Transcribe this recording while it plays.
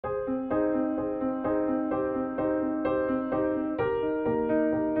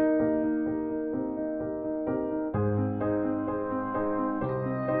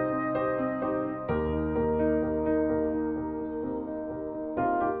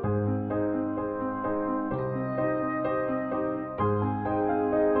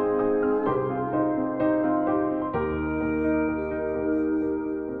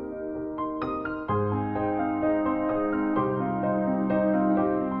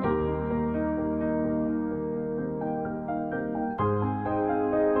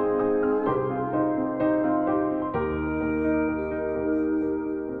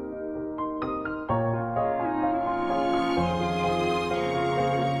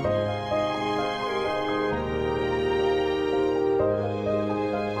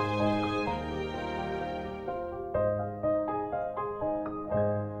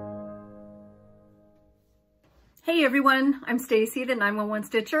Hey everyone, I'm Stacy, the 911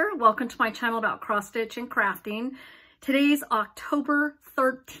 Stitcher. Welcome to my channel about cross stitch and crafting. Today's October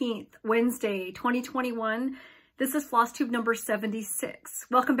 13th, Wednesday, 2021. This is Flosstube number 76.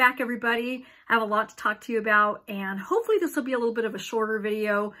 Welcome back everybody. I have a lot to talk to you about, and hopefully this will be a little bit of a shorter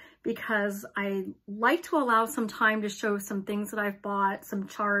video because I like to allow some time to show some things that I've bought, some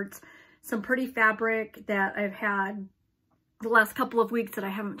charts, some pretty fabric that I've had the last couple of weeks that I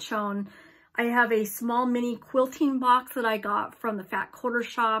haven't shown. I have a small mini quilting box that I got from the Fat Quarter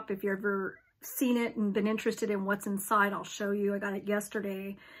Shop. If you've ever seen it and been interested in what's inside, I'll show you. I got it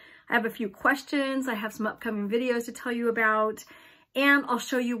yesterday. I have a few questions. I have some upcoming videos to tell you about, and I'll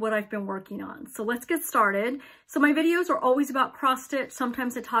show you what I've been working on. So let's get started. So my videos are always about cross stitch.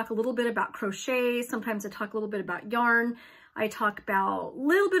 Sometimes I talk a little bit about crochet. Sometimes I talk a little bit about yarn. I talk about a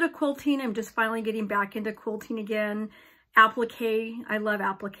little bit of quilting. I'm just finally getting back into quilting again. Applique, I love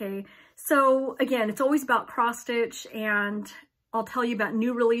applique. So again, it's always about cross stitch, and I'll tell you about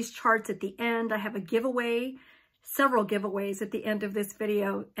new release charts at the end. I have a giveaway, several giveaways at the end of this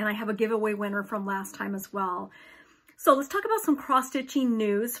video, and I have a giveaway winner from last time as well. So let's talk about some cross stitching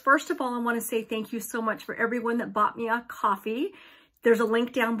news. First of all, I want to say thank you so much for everyone that bought me a coffee. There's a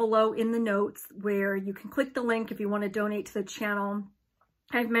link down below in the notes where you can click the link if you want to donate to the channel.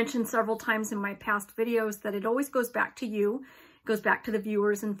 I've mentioned several times in my past videos that it always goes back to you, goes back to the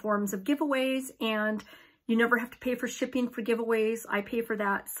viewers in forms of giveaways, and you never have to pay for shipping for giveaways. I pay for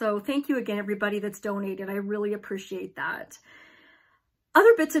that. So thank you again, everybody that's donated. I really appreciate that.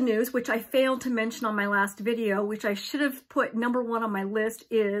 Other bits of news, which I failed to mention on my last video, which I should have put number one on my list,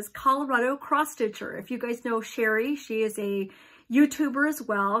 is CrossStitcher. If you guys know Sherry, she is a YouTuber as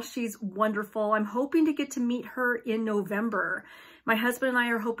well. She's wonderful. I'm hoping to get to meet her in November. My husband and I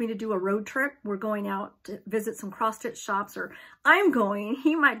are hoping to do a road trip. We're going out to visit some cross-stitch shops, or I'm going.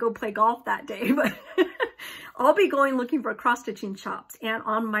 He might go play golf that day, but I'll be going looking for cross-stitching shops. And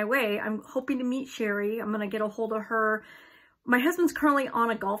on my way, I'm hoping to meet Sherry. I'm going to get a hold of her. My husband's currently on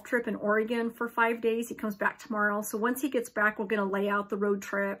a golf trip in Oregon for 5 days. He comes back tomorrow. So once he gets back, we're going to lay out the road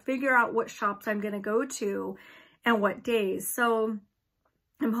trip, figure out what shops I'm going to go to and what days. So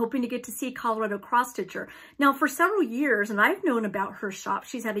I'm hoping to get to see CrossStitcher. Now, for several years, and I've known about her shop,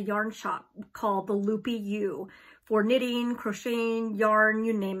 she's had a yarn shop called the Loopy U for knitting, crocheting, yarn,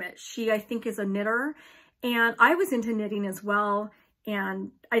 you name it. She, I think, is a knitter, and I was into knitting as well, and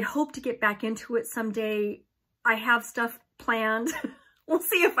I hope to get back into it someday. I have stuff planned. We'll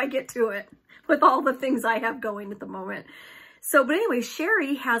see if I get to it with all the things I have going at the moment. So, but anyway,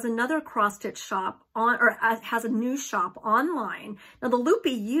 Sherry has another cross-stitch shop has a new shop online. Now, the Loopy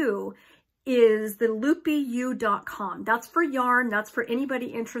U is the loopyu.com. That's for yarn. That's for anybody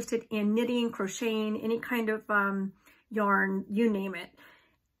interested in knitting, crocheting, any kind of yarn, you name it.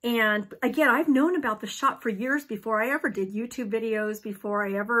 And again, I've known about the shop for years before I ever did YouTube videos, before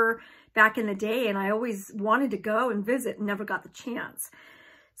I ever, back in the day, and I always wanted to go and visit and never got the chance.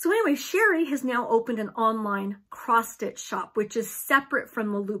 So anyway, Sherry has now opened an online cross-stitch shop, which is separate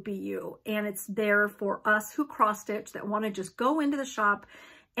from the Loopy U, and it's there for us who cross-stitch that want to just go into the shop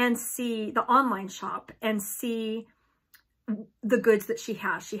and see the online shop and see the goods that she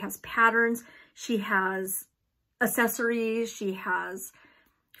has. She has patterns, she has accessories, she has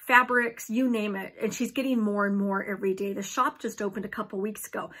fabrics, you name it, and she's getting more and more every day. The shop just opened a couple weeks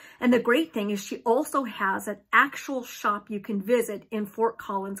ago, and the great thing is she also has an actual shop you can visit in Fort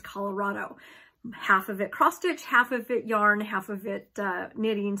Collins, Colorado. Half of it cross stitch, half of it yarn, half of it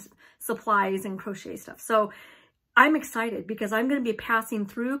knitting supplies and crochet stuff. So I'm excited because I'm going to be passing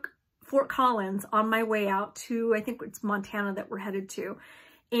through Fort Collins on my way out to, I think it's Montana that we're headed to.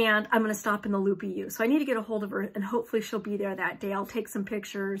 And I'm going to stop in the Loopy U. So I need to get a hold of her, and hopefully she'll be there that day. I'll take some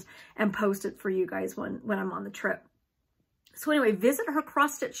pictures and post it for you guys when I'm on the trip. So anyway, visit her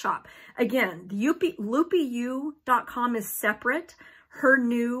cross-stitch shop. Again, the loopyu.com is separate. Her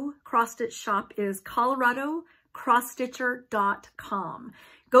new cross-stitch shop is CrossStitcher.com.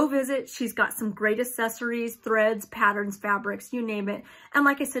 Go visit. She's got some great accessories, threads, patterns, fabrics, you name it. And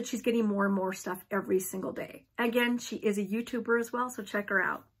like I said, she's getting more and more stuff every single day. Again, she is a YouTuber as well, so check her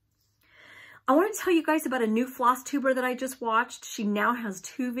out. I want to tell you guys about a new Flosstuber that I just watched. She now has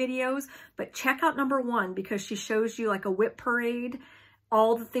 2 videos, but check out number 1 because she shows you like a whip parade,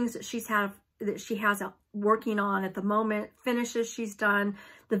 all the things that she has working on at the moment, finishes she's done.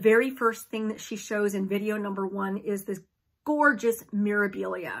 The very first thing that she shows in video number 1 is this gorgeous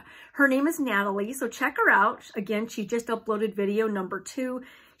mirabilia. Her name is Natalie, so check her out. Again, she just uploaded video number 2.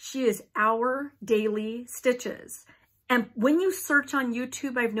 She is Our Daily Stitches. And when you search on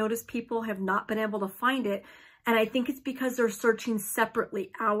YouTube, I've noticed people have not been able to find it. And I think it's because they're searching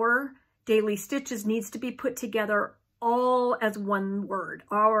separately, Our Daily Stitches needs to be put together all as one word.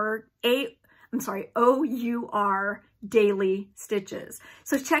 O-U-R, Daily Stitches.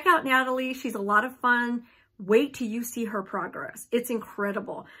 So check out Natalie. She's a lot of fun. Wait till you see her progress. It's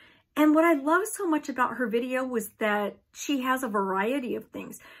incredible. And what I love so much about her video was that she has a variety of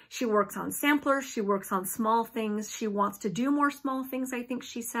things. She works on samplers. She works on small things. She wants to do more small things, I think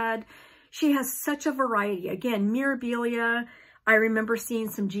she said. She has such a variety. Again, Mirabilia. I remember seeing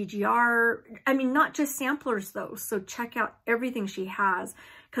some GGR. I mean, not just samplers though. So check out everything she has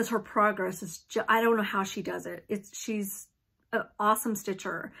because her progress is just, I don't know how she does it. She's an awesome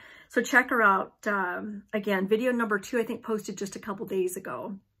stitcher. So check her out. Again, video number 2, I think posted just a couple days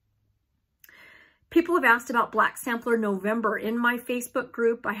ago. People have asked about Black Sampler November. In my Facebook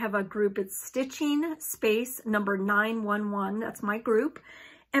group, I have a group. It's Stitching space number 911. That's my group.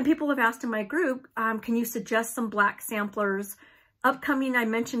 And people have asked in my group, can you suggest some Black Samplers? Upcoming, I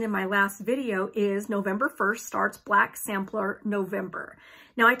mentioned in my last video, is November 1st starts Black Sampler November.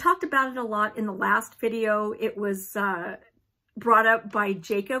 Now, I talked about it a lot in the last video. It was brought up by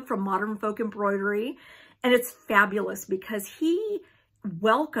Jacob from Modern Folk Embroidery. And it's fabulous because he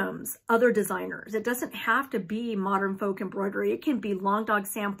welcomes other designers. It doesn't have to be Modern Folk Embroidery. It can be Long Dog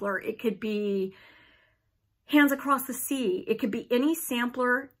Sampler. It could be Hands Across the Sea. It could be any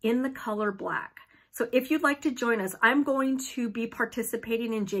sampler in the color black. So if you'd like to join us, I'm going to be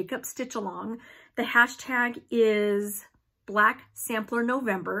participating in Jacob's Stitch Along. The hashtag is Black Sampler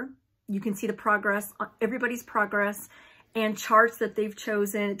November. You can see the progress, everybody's progress and charts that they've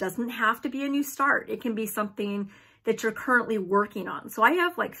chosen. It doesn't have to be a new start. It can be something that you're currently working on. So I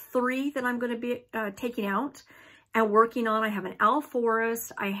have like 3 that I'm going to be taking out and working on. I have an Owl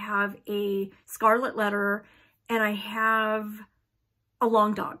Forest, I have a Scarlett Letter, and I have a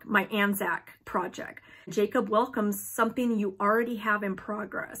Long Dog, my Anzac project. Jacob welcomes something you already have in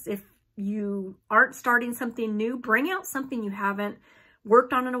progress. If you aren't starting something new, bring out something you haven't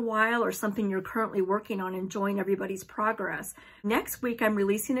worked on in a while or something you're currently working on, enjoying everybody's progress. Next week, I'm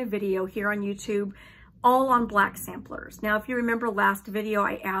releasing a video here on YouTube all on Black Samplers. Now, if you remember last video,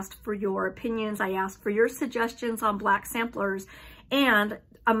 I asked for your opinions. I asked for your suggestions on Black Samplers, and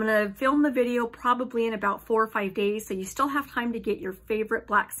I'm gonna film the video probably in about 4 or 5 days, so you still have time to get your favorite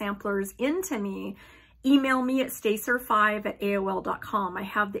Black Samplers into me. Email me at stacer5@aol.com. I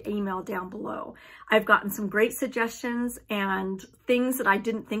have the email down below. I've gotten some great suggestions and things that I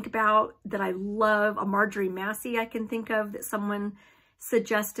didn't think about that I love. A Marjorie Massey I can think of that someone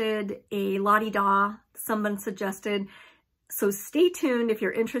suggested, a Lottie Da someone suggested. So stay tuned if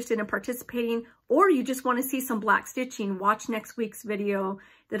you're interested in participating, or you just want to see some black stitching. Watch next week's video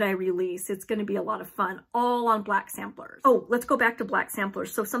that I release. It's going to be a lot of fun, all on Black Samplers. Oh, let's go back to Black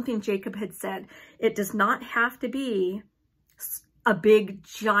Samplers. So something Jacob had said, it does not have to be a big,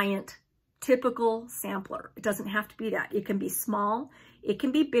 giant, typical sampler. It doesn't have to be that. It can be small, it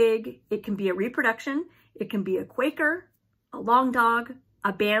can be big, it can be a reproduction, it can be a Quaker, a Long Dog,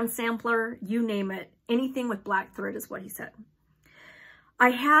 a band sampler, you name it. Anything with black thread is what he said.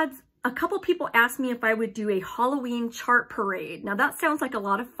 I had a couple people ask me if I would do a Halloween chart parade. Now that sounds like a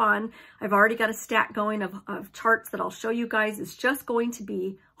lot of fun. I've already got a stack going of charts that I'll show you guys. It's just going to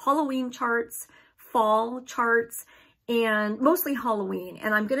be Halloween charts, fall charts, and mostly Halloween.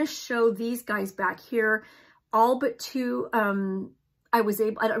 And I'm going to show these guys back here, all but 2. I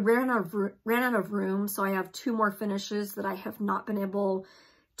ran out of room, so I have 2 more finishes that I have not been able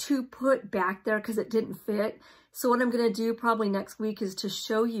to put back there because it didn't fit. So what I'm going to do probably next week is to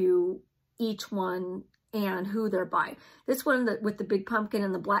show you each one and who they're by. This one with the big pumpkin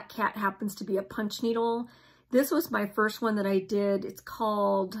and the black cat happens to be a punch needle. This was my first one that I did. It's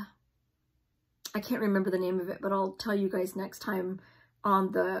called, I can't remember the name of it, but I'll tell you guys next time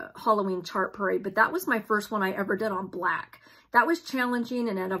on the Halloween chart parade. But that was my first one I ever did on black. That was challenging,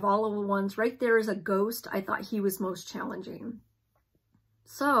 and out of all of the ones, right there is a ghost. I thought he was most challenging.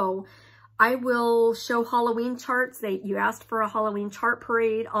 So I will show Halloween charts. You asked for a Halloween chart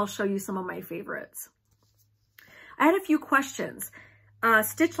parade. I'll show you some of my favorites. I had a few questions.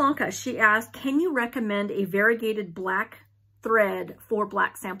 Stitch Lanka, she asked, can you recommend a variegated black thread for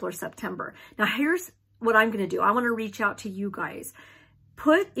Black Sampler September? Now here's what I'm going to do. I want to reach out to you guys.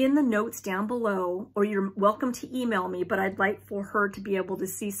 Put in the notes down below, or you're welcome to email me, but I'd like for her to be able to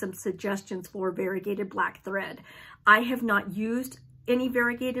see some suggestions for variegated black thread. I have not used any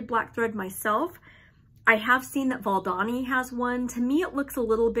variegated black thread myself. I have seen that Valdani has one. To me, it looks a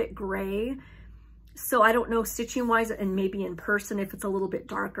little bit gray. So I don't know stitching wise, and maybe in person if it's a little bit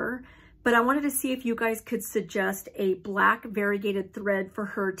darker, but I wanted to see if you guys could suggest a black variegated thread for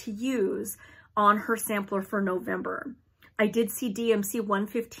her to use on her sampler for November. I did see DMC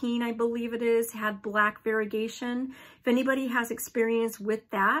 115, I believe it is, had black variegation. If anybody has experience with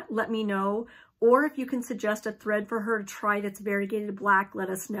that, let me know. Or if you can suggest a thread for her to try that's variegated black, let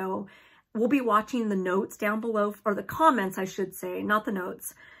us know. We'll be watching the notes down below, or the comments, I should say, not the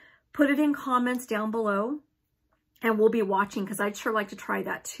notes. Put it in comments down below, and we'll be watching, because I'd sure like to try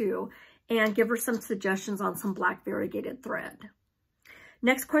that too. And give her some suggestions on some black variegated thread.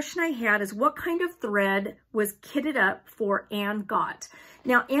 Next question I had is, what kind of thread was kitted up for Ann Gott?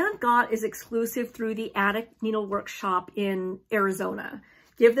 Now, Ann Gott is exclusive through the Attic Needlework shop in Arizona.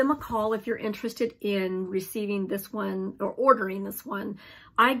 Give them a call if you're interested in receiving this one or ordering this one.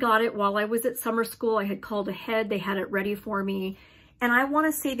 I got it while I was at summer school. I had called ahead. They had it ready for me. And I want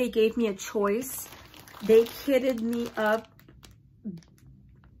to say they gave me a choice. They kitted me up.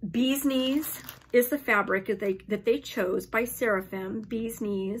 Bee's Knees is the fabric that they chose by Seraphim, Bee's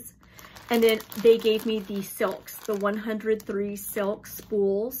Knees. And then they gave me the silks, the 103 silk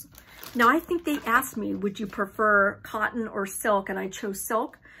spools. Now, I think they asked me, would you prefer cotton or silk? And I chose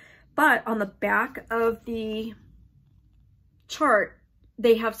silk. But on the back of the chart,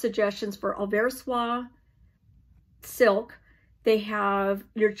 they have suggestions for Alversois, silk. They have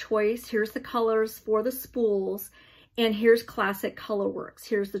your choice. Here's the colors for the spools. And here's Classic Colorworks.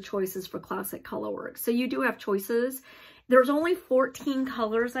 Here's the choices for Classic Colorworks. So you do have choices. There's only 14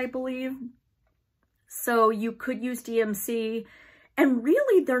 colors, I believe. So you could use DMC. And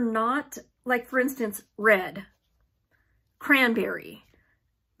really, they're not, like, for instance, red, cranberry,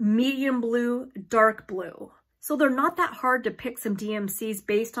 medium blue, dark blue. So they're not that hard to pick some DMCs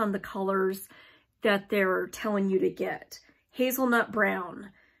based on the colors that they're telling you to get. Hazelnut brown,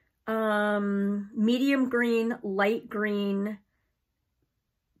 medium green, light green,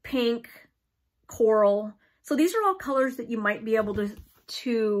 pink, coral. So these are all colors that you might be able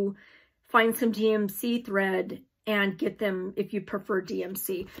to find some DMC thread and get them if you prefer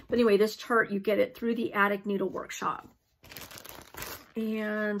DMC. But anyway, this chart, you get it through the Attic Needlework shop.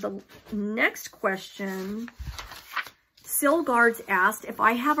 And the next question, Silgards asked if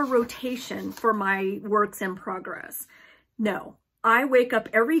I have a rotation for my works in progress. No, I wake up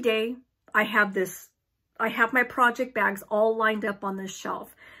every day. I have my project bags all lined up on this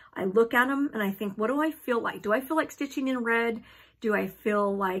shelf. I look at them and I think, what do I feel like? Do I feel like stitching in red? Do I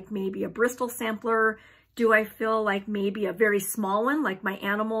feel like maybe a Bristol sampler? Do I feel like maybe a very small one, like my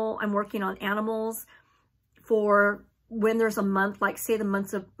animal? I'm working on animals for when there's a month, like say the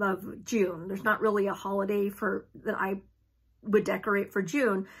months of June. There's not really a holiday that I would decorate for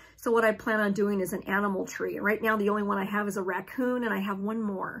June. So what I plan on doing is an animal tree. Right now, the only one I have is a raccoon, and I have one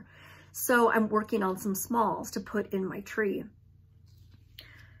more. So I'm working on some smalls to put in my tree.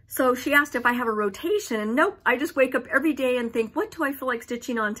 So she asked if I have a rotation, and nope, I just wake up every day and think, what do I feel like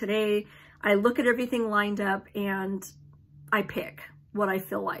stitching on today? I look at everything lined up and I pick what I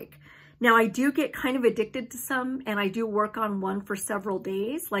feel like. Now, I do get kind of addicted to some, and I do work on one for several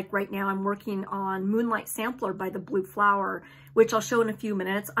days. Like right now, I'm working on Moonlight Sampler by the Blue Flower, which I'll show in a few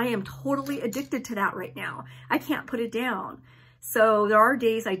minutes. I am totally addicted to that right now. I can't put it down. So there are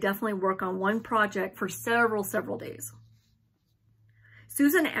days I definitely work on one project for several days.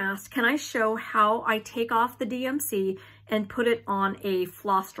 Susan asked, can I show how I take off the DMC and put it on a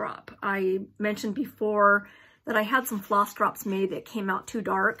floss drop? I mentioned before that I had some floss drops made that came out too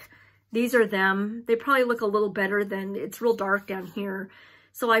dark. These are them. They probably look a little better than, it's real dark down here.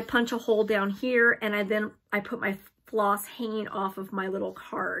 So I punch a hole down here, and then I put my floss hanging off of my little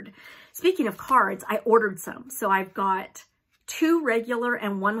card. Speaking of cards, I ordered some. So I've got 2 regular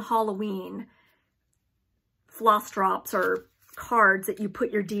and 1 Halloween floss drops or cards that you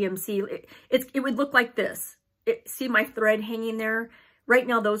put your DMC. It would look like this. See my thread hanging there? Right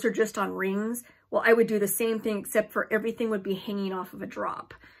now, those are just on rings. Well, I would do the same thing, except for everything would be hanging off of a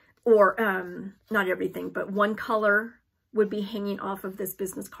drop. Or not everything, but one color would be hanging off of this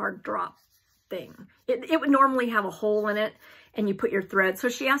business card drop thing. It would normally have a hole in it, and you put your thread. So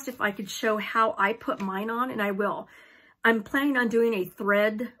she asked if I could show how I put mine on, and I will. I'm planning on doing a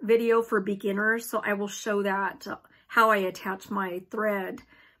thread video for beginners, so I will show that, how I attach my thread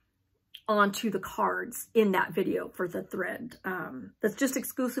onto the cards in that video for the thread. That's just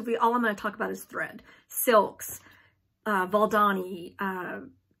exclusively, all I'm going to talk about is thread. Silks, Valdani,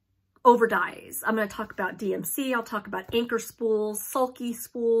 overdyes. I'm going to talk about DMC. I'll talk about anchor spools, sulky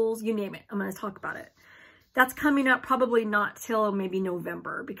spools, you name it. I'm going to talk about it. That's coming up probably not till maybe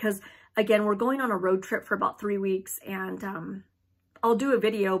November, because again, we're going on a road trip for about 3 weeks, and I'll do a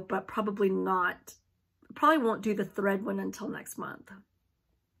video, but probably won't do the thread one until next month.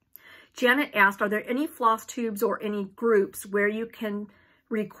 Janet asked, are there any floss tubes or any groups where you can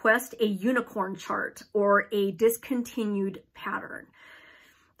request a unicorn chart or a discontinued pattern.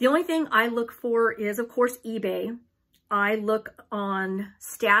 The only thing I look for is, of course, eBay. I look on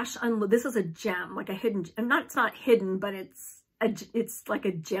Stash Unload. This is a gem, like a hidden, it's not hidden, but it's like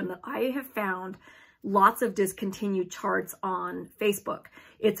a gem that I have found lots of discontinued charts on Facebook.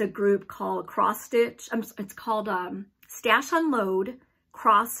 It's a group called CrossStitch. It's called Stash Unload,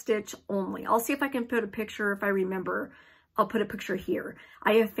 CrossStitch Only. I'll see if I can put a picture if I remember. I'll put a picture here.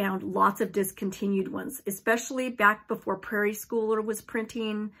 I have found lots of discontinued ones, especially back before Prairie Schooler was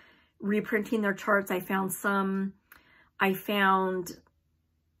reprinting their charts. I found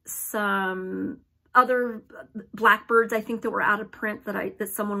some other Blackbirds, I think, that were out of print that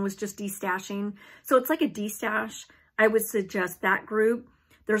someone was just destashing. So it's like a destash. I would suggest that group.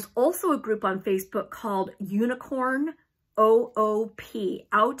 There's also a group on Facebook called Unicorn OOP,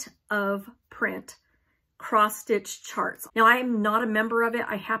 Out of Print Cross-Stitch Charts. Now, I am not a member of it.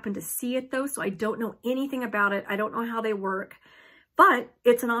 I happen to see it though, so I don't know anything about it. I don't know how they work, but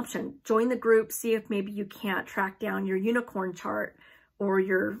it's an option. Join the group, see if maybe you can't track down your unicorn chart or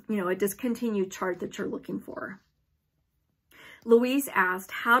your, a discontinued chart that you're looking for. Louise asked,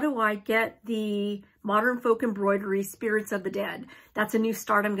 how do I get the Modern Folk Embroidery Spirits of the Dead? That's a new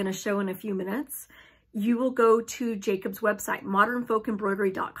start I'm going to show in a few minutes. You will go to Jacob's website,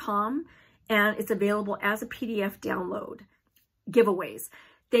 modernfolkembroidery.com, and it's available as a PDF download. Giveaways.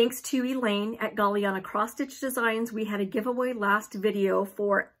 Thanks to Elaine at GallianaCrossStitch Designs, we had a giveaway last video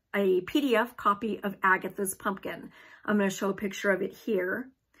for a PDF copy of Agatha's Pumpkin. I'm going to show a picture of it here.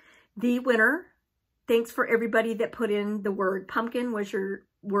 The winner, thanks for everybody that put in the word pumpkin was your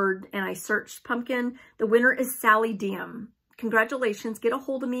word, and I searched pumpkin. The winner is Sally Diem. Congratulations. Get a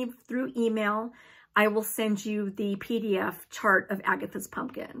hold of me through email. I will send you the PDF chart of Agatha's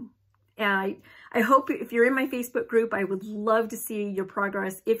Pumpkin. And I hope if you're in my Facebook group, I would love to see your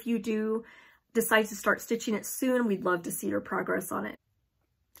progress. If you do decide to start stitching it soon, we'd love to see your progress on it.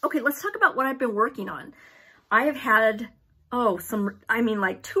 Okay, let's talk about what I've been working on. I have had,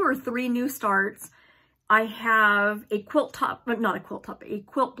 like 2 or 3 new starts. I have a quilt top, but not a quilt top, a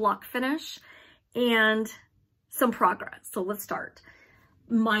quilt block finish and some progress. So let's start.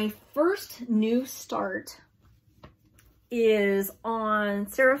 My first new start is on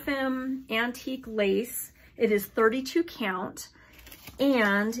Seraphim Antique Lace. It is 32 count,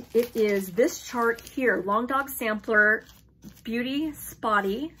 and it is this chart here, Long Dog Sampler, Beauty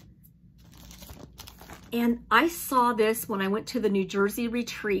Spotty. And I saw this when I went to the New Jersey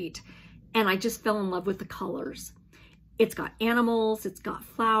retreat, and I just fell in love with the colors. It's got animals, it's got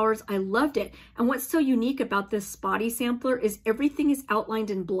flowers. I loved it. And what's so unique about this spotty sampler is everything is outlined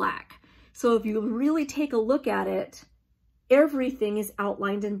in black. So if you really take a look at it, everything is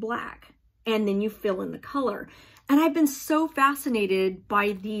outlined in black, and then you fill in the color. And I've been so fascinated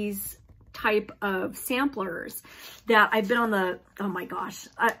by these type of samplers that I've been on the, oh my gosh,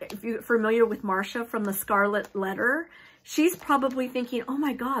 if you're familiar with Marcia from the Scarlett Letter, she's probably thinking, oh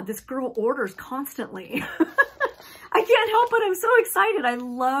my God, this girl orders constantly. I can't help it. I'm so excited. I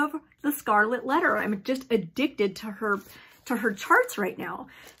love the Scarlett Letter. I'm just addicted to her charts right now.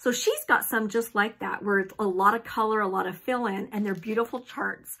 So she's got some just like that, where it's a lot of color, a lot of fill-in, and they're beautiful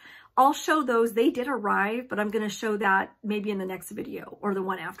charts. I'll show those. They did arrive, but I'm going to show that maybe in the next video or the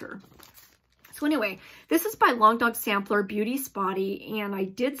one after. So anyway, this is by Long Dog Sampler, Beauty Spotty, and I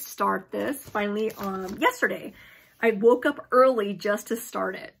did start this finally yesterday. I woke up early just to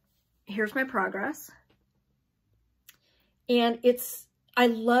start it. Here's my progress. And I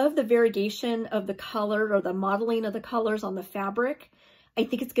love the variegation of the color or the modeling of the colors on the fabric. I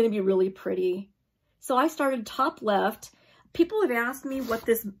think it's going to be really pretty. So I started top left. People have asked me what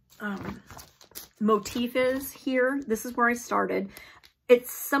this motif is here. This is where I started. It's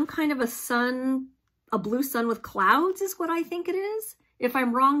some kind of a sun, a blue sun with clouds is what I think it is. If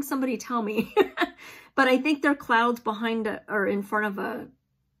I'm wrong, somebody tell me. But I think they're clouds behind or in front of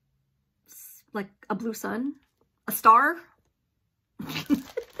like a blue sun, a star.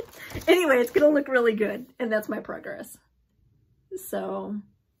 Anyway, it's going to look really good, and that's my progress. So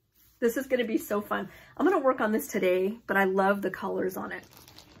this is going to be so fun. I'm going to work on this today, but I love the colors on it.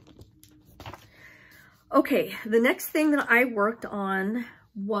 Okay, the next thing that I worked on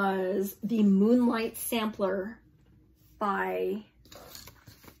was the Moonlight Sampler by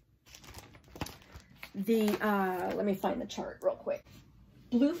the, let me find the chart real quick.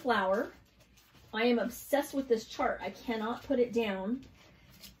 Blue Flower. I am obsessed with this chart. I cannot put it down.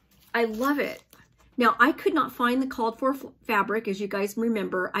 I love it. Now, I could not find the called for fabric. As you guys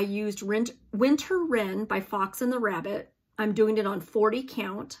remember, I used Winter Wren by Fox and the Rabbit. I'm doing it on 40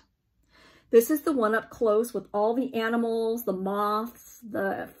 count. This is the one up close with all the animals, the moths,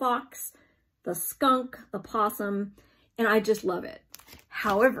 the fox, the skunk, the possum, and I just love it.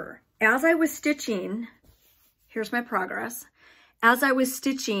 However, as I was stitching, here's my progress. As I was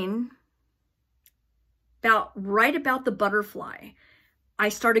stitching, right about the butterfly, I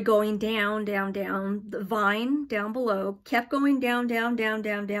started going down, down, down, the vine down below, kept going down, down, down,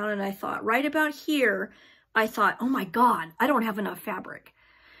 down, down, and I thought, right about here, I thought, oh my God, I don't have enough fabric.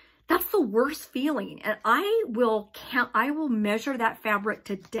 That's the worst feeling. And I will measure that fabric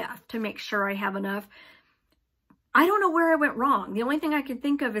to death to make sure I have enough. I don't know where I went wrong. The only thing I can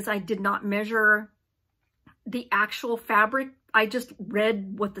think of is I did not measure the actual fabric. I just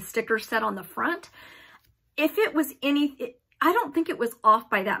read what the sticker said on the front. If it was I don't think it was off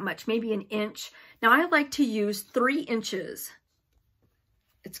by that much, maybe an inch. Now I like to use 3 inches.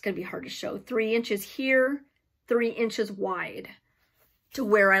 It's going to be hard to show. 3 inches here, 3 inches wide to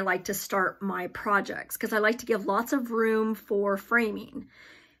where I like to start my projects because I like to give lots of room for framing.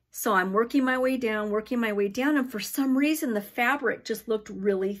 So I'm working my way down, and for some reason the fabric just looked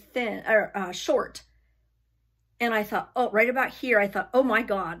really thin, or short. And I thought, oh, right about here, I thought, oh my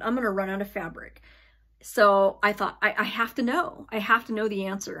God, I'm going to run out of fabric. So I thought, I have to know. I have to know the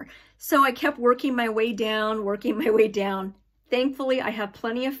answer. So I kept working my way down, Thankfully, I have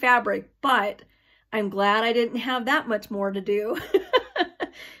plenty of fabric, but I'm glad I didn't have that much more to do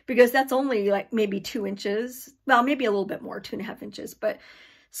because that's only like maybe 2 inches. Well, maybe a little bit more, 2.5 inches. But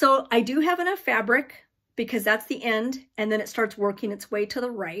so I do have enough fabric because that's the end, and then it starts working its way to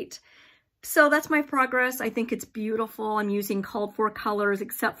the right. So that's my progress. I think it's beautiful. I'm using called for colors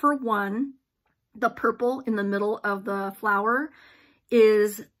except for one. The purple in the middle of the flower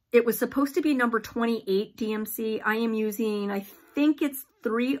it was supposed to be number 28 DMC. I am using, I think it's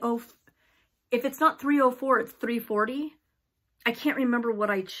 30, if it's not 304, it's 340. I can't remember what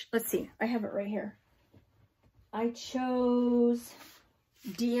let's see, I have it right here. I chose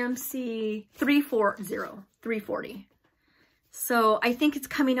DMC 340. So I think it's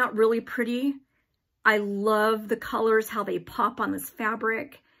coming out really pretty. I love the colors, how they pop on this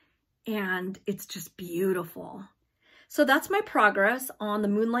fabric, and it's just beautiful. So that's my progress on the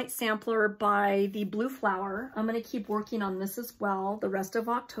Moonlight Sampler by the Blue Flower. I'm going to keep working on this as well the rest of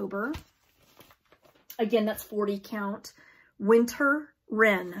October. Again, that's 40 count. Winter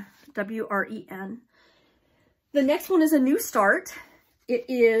Wren, W-R-E-N. The next one is a new start. It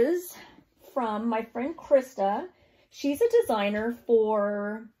is from my friend Krista. She's a designer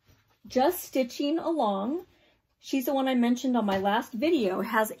for Just Stitching Along. She's the one I mentioned on my last video,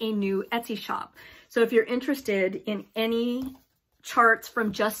 has a new Etsy shop. So if you're interested in any charts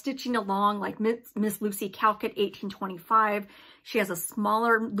from Just Stitching Along, like Miss Lucy Calcutt 1825, she has a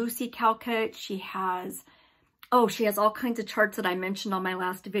smaller Lucy Calcutt. She has all kinds of charts that I mentioned on my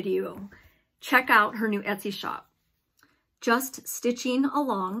last video. Check out her new Etsy shop. Just Stitching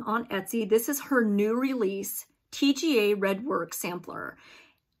Along on Etsy. This is her new release, TGA Red Work Sampler.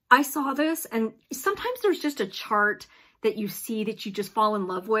 I saw this, and sometimes there's just a chart that you see that you just fall in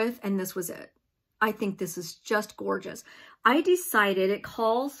love with, and this was it. I think this is just gorgeous. I decided it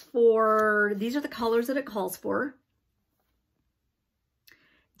calls for, these are the colors that it calls for.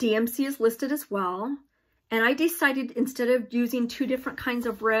 DMC is listed as well. And I decided instead of using 2 different kinds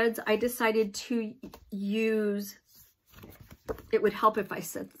of reds, I decided to use, it would help if I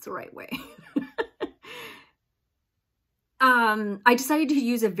said this the right way. I decided to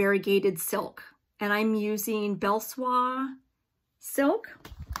use a variegated silk, and I'm using Belsois silk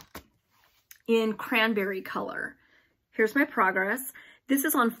in cranberry color. Here's my progress. This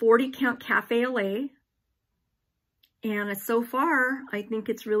is on 40 count Cafe LA, and so far I think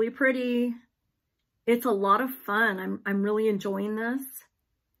it's really pretty. It's a lot of fun. I'm really enjoying this.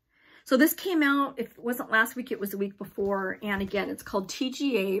 So this came out, if it wasn't last week, it was the week before, and again, it's called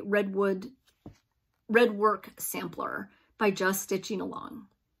TGA Red Work Sampler by Just Stitching Along.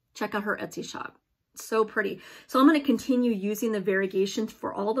 Check out her Etsy shop. So pretty. So I'm going to continue using the variegations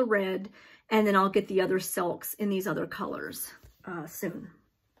for all the red, and then I'll get the other silks in these other colors soon.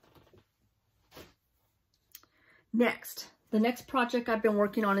 Next, the next project I've been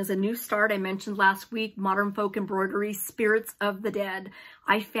working on is a new start. I mentioned last week, Modern Folk Embroidery, Spirits of the Dead.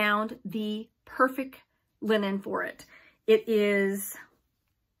 I found the perfect linen for it. It is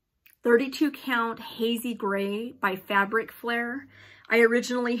 32 count Hazy Gray by Fabric Flare. I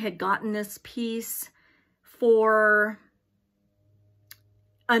originally had gotten this piece for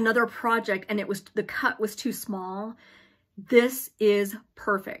another project, and the cut was too small. This is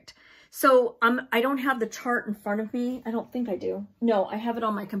perfect. So I don't have the chart in front of me. I don't think I do. No, I have it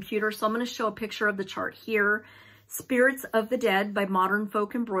on my computer. So I'm going to show a picture of the chart here. Spirits of the Dead by Modern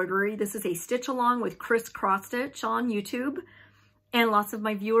Folk Embroidery. This is a stitch along with CrossStitch on YouTube. And lots of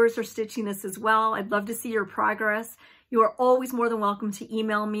my viewers are stitching this as well. I'd love to see your progress. You are always more than welcome to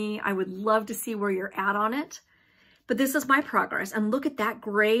email me. I would love to see where you're at on it. But this is my progress. And look at that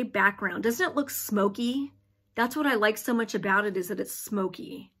gray background. Doesn't it look smoky? That's what I like so much about it, is that it's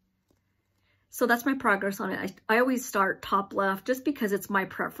smoky. So that's my progress on it. I always start top left just because it's my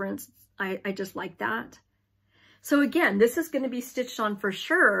preference. I just like that. So again, this is going to be stitched on for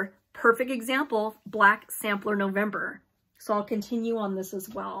sure. Perfect example, Black Sampler November. So I'll continue on this as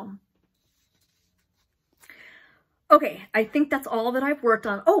well. Okay, I think that's all that I've worked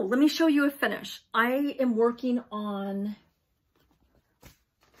on. Oh, let me show you a finish. I am working on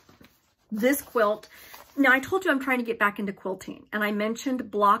this quilt. Now, I told you I'm trying to get back into quilting, and I mentioned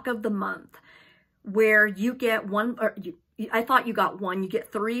block of the month, where you get one, or I thought you got one, you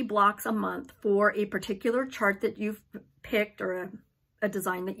get 3 blocks a month for a particular chart that you've picked, or a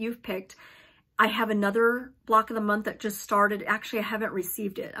design that you've picked. I have another block of the month that just started. Actually, I haven't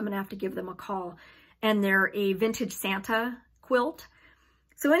received it. I'm gonna have to give them a call. And they're a vintage Santa quilt.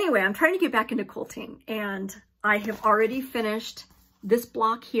 So anyway, I'm trying to get back into quilting, and I have already finished this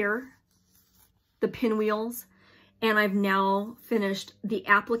block here, the pinwheels, and I've now finished the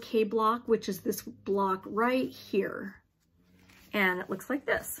applique block, which is this block right here. And it looks like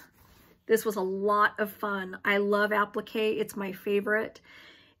this. This was a lot of fun. I love applique, it's my favorite.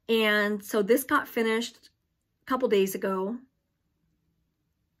 And so this got finished a couple days ago.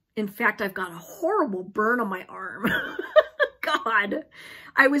 In fact, I've got a horrible burn on my arm. God,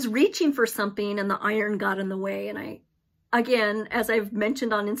 I was reaching for something and the iron got in the way. And again, as I've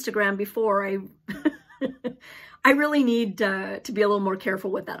mentioned on Instagram before, I really need to be a little more careful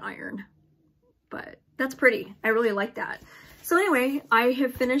with that iron. But that's pretty. I really like that. So anyway, I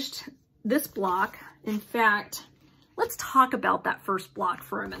have finished this block. In fact, let's talk about that first block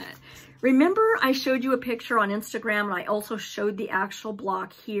for a minute. Remember, I showed you a picture on Instagram, and I also showed the actual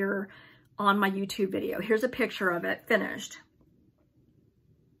block here on my YouTube video. Here's a picture of it, finished.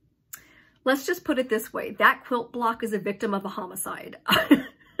 Let's just put it this way. That quilt block is a victim of a homicide.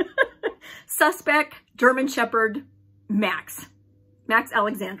 Suspect, German Shepherd, Max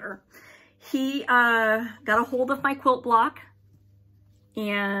Alexander. He got a hold of my quilt block,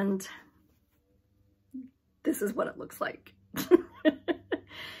 and this is what it looks like.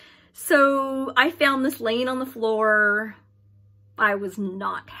 So I found this laying on the floor. I was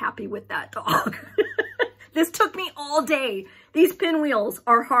not happy with that dog. This took me all day. These pinwheels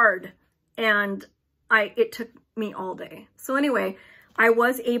are hard, and it took me all day. So anyway, I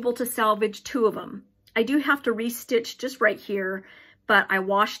was able to salvage 2 of them. I do have to restitch just right here, but I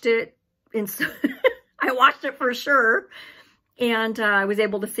washed it. I washed it for sure, and I was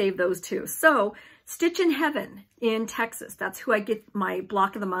able to save those 2. So Stitch in Heaven in Texas, that's who I get my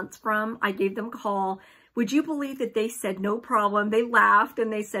block of the months from. I gave them a call. Would you believe that they said no problem? They laughed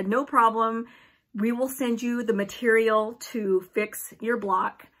and they said, no problem. We will send you the material to fix your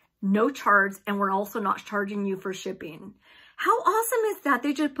block, no charge, and we're also not charging you for shipping. How awesome is that?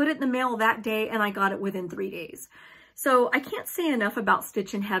 They just put it in the mail that day and I got it within 3 days. So I can't say enough about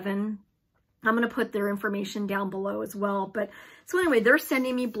Stitch in Heaven. I'm going to put their information down below as well. But so anyway, they're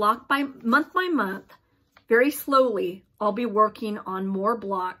sending me block by month, very slowly. I'll be working on more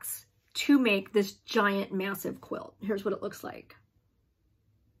blocks to make this giant, massive quilt. Here's what it looks like.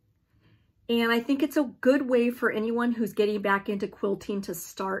 And I think it's a good way for anyone who's getting back into quilting to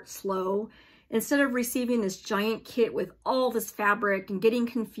start slow. Instead of receiving this giant kit with all this fabric and getting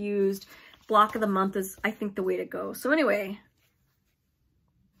confused, block of the month is, I think, the way to go. So anyway,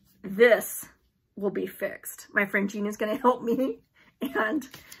 this will be fixed. My friend Gina's going to help me, and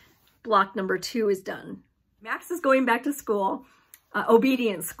block number 2 is done. Max is going back to school,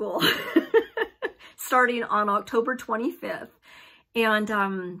 obedience school, starting on October 25th.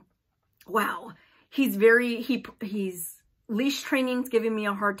 And wow, he's leash training's giving me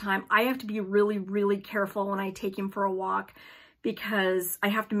a hard time. I have to be really, really careful when I take him for a walk, because I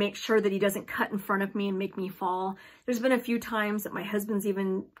have to make sure that he doesn't cut in front of me and make me fall. There's been a few times that my husband's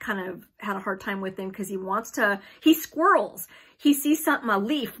even kind of had a hard time with him because he squirrels. He sees something, a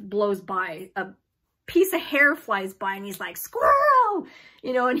leaf blows by, a piece of hair flies by, and he's like, squirrel,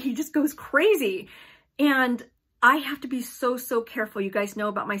 you know, and he just goes crazy. And I have to be so, so careful. You guys know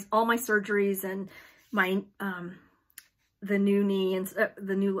about all my surgeries and my, the new knee and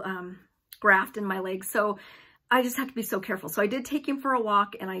the new graft in my leg. So I just have to be so careful. So I did take him for a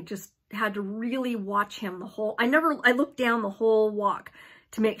walk, and I just had to really watch him I looked down the whole walk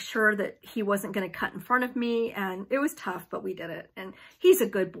to make sure that he wasn't going to cut in front of me. And it was tough, but we did it. And he's a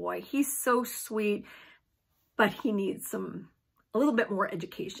good boy. He's so sweet. but he needs a little bit more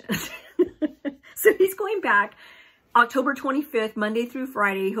education. So he's going back October 25th, Monday through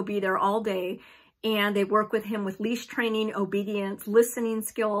Friday. He'll be there all day, and they work with him with leash training, obedience, listening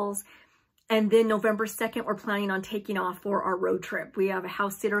skills. And then November 2nd, we're planning on taking off for our road trip. We have a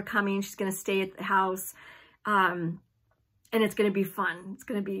house sitter coming. She's going to stay at the house. And it's going to be fun. It's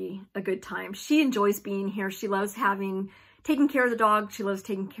going to be a good time. She enjoys being here. She loves taking care of the dog. She loves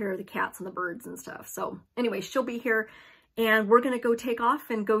taking care of the cats and the birds and stuff. So anyway, she'll be here, and we're going to go take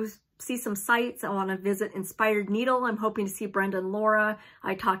off and go see some sites. I want to visit Inspired Needle. I'm hoping to see Brenda and Laura.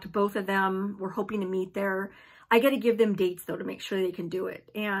 I talked to both of them. We're hoping to meet there. I got to give them dates though to make sure they can do it.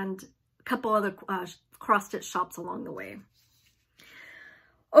 And a couple other cross-stitch shops along the way.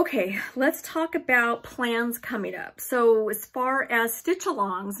 Okay, let's talk about plans coming up. So as far as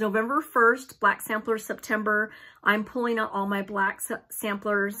stitch-alongs, November 1st, black samplers September, I'm pulling out all my black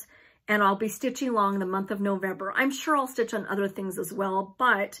samplers, and I'll be stitching along the month of November. I'm sure I'll stitch on other things as well,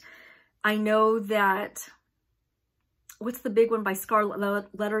 but I know that, what's the big one by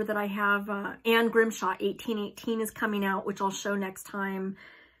Scarlett letter that I have? Anne Grimshaw, 1818 is coming out, which I'll show next time.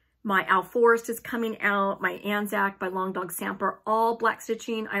 My Al Forest is coming out. My Anzac by Long Dog Sampler, all black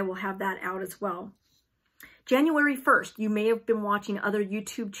stitching. I will have that out as well. January 1st, you may have been watching other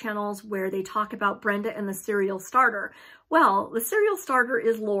YouTube channels where they talk about Brenda and the Serial Starter. Well, the Serial Starter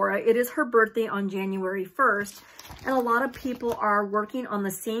is Laura. It is her birthday on January 1st. And a lot of people are working on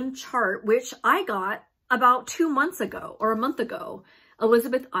the same chart, which I got about 2 months ago or a month ago,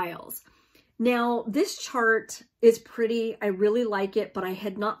 Elizabeth Eyles. Now, this chart is pretty. I really like it, but I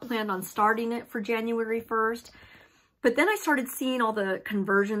had not planned on starting it for January 1st. But then I started seeing all the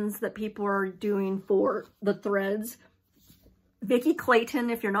conversions that people are doing for the threads. Vicki Clayton,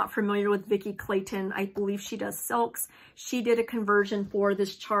 if you're not familiar with Vicki Clayton, I believe she does silks. She did a conversion for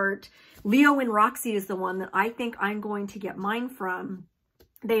this chart. Leo and Roxy is the one that I think I'm going to get mine from.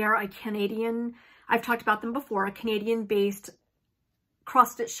 They are a Canadian, I've talked about them before, a Canadian-based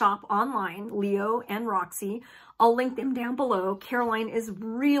cross-stitch shop online, Leo and Roxy. I'll link them down below. Caroline is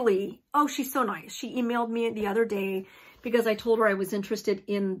really, oh, she's so nice. She emailed me the other day because I told her I was interested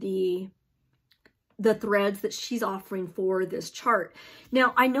in the threads that she's offering for this chart.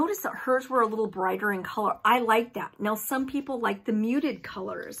 Now, I noticed that hers were a little brighter in color. I like that. Now, some people like the muted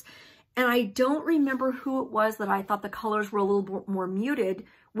colors, and I don't remember who it was that I thought the colors were a little bit more muted,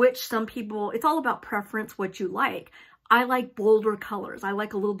 which some people, it's all about preference, what you like. I like bolder colors. I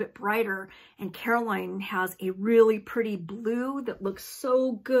like a little bit brighter. And Caroline has a really pretty blue that looks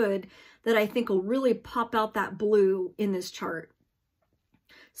so good that I think will really pop out that blue in this chart.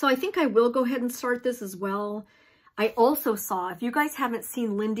 So I think I will go ahead and start this as well. I also saw, if you guys haven't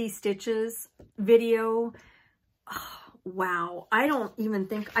seen Lindy Stitches video, oh, wow. I don't even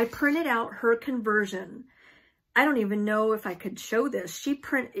think, I printed out her conversion. I don't even know if I could show this.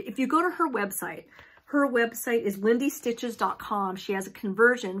 If you go to her website is lindystitches.com. She has a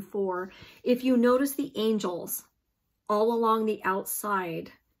conversion for, if you notice the angels all along the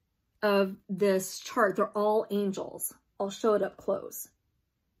outside of this chart, they're all angels. I'll show it up close.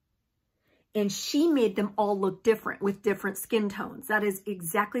 And she made them all look different with different skin tones. That is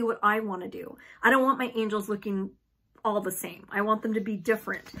exactly what I want to do. I don't want my angels looking all the same. I want them to be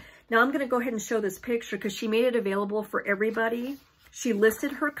different. Now I'm going to go ahead and show this picture because she made it available for everybody. She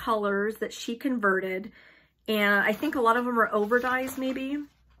listed her colors that she converted, and I think a lot of them are overdyes maybe,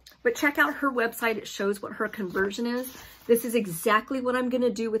 but check out her website. It shows what her conversion is. This is exactly what I'm going to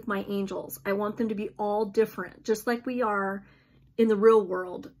do with my angels. I want them to be all different, just like we are in the real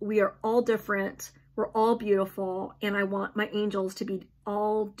world. We are all different. We're all beautiful, and I want my angels to be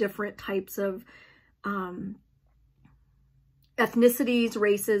all different types of ethnicities,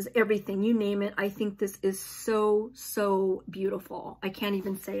 races, everything, you name it. I think this is so, so beautiful. I can't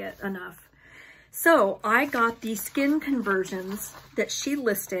even say it enough. So I got the skin conversions that she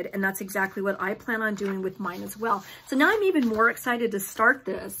listed, and that's exactly what I plan on doing with mine as well. So now I'm even more excited to start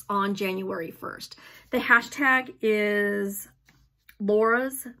this on January 1st. The hashtag is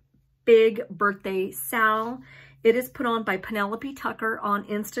Laura's Big Birthday Sal. It is put on by Penelope Tucker on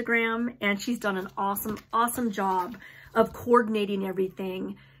Instagram, and she's done an awesome, awesome job of coordinating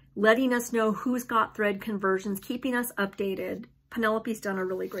everything, letting us know who's got thread conversions, keeping us updated. Penelope's done a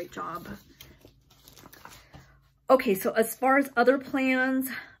really great job. Okay, so as far as other plans,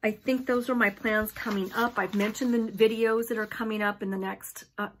 I think those are my plans coming up. I've mentioned the videos that are coming up in the next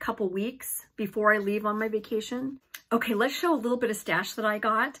couple weeks before I leave on my vacation. Okay, let's show a little bit of stash that I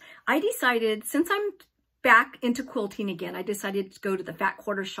got. I decided, since I'm back into quilting again, I decided to go to the Fat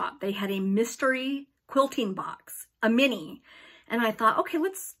Quarter shop. They had a mystery quilting box, a mini. And I thought, okay,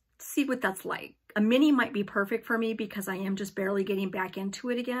 let's see what that's like. a mini might be perfect for me because I am just barely getting back into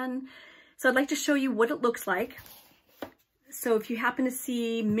it again. So I'd like to show you what it looks like. So if you happen to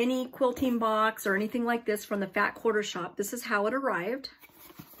see mini quilting box or anything like this from the Fat Quarter Shop, this is how it arrived.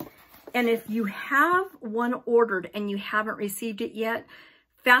 And if you have one ordered and you haven't received it yet,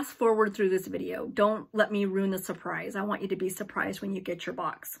 fast forward through this video. Don't let me ruin the surprise. I want you to be surprised when you get your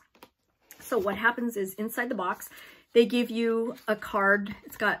box. So what happens is inside the box, they give you a card.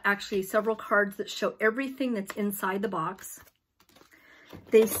 It's got actually several cards that show everything that's inside the box.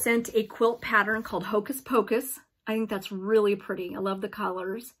 They sent a quilt pattern called Hocus Pocus. I think that's really pretty. I love the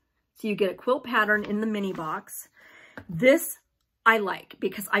colors. So you get a quilt pattern in the mini box. This I like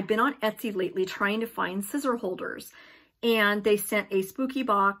because I've been on Etsy lately trying to find scissor holders. And they sent a spooky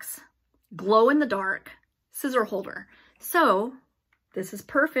box, glow in the dark scissor holder. So this is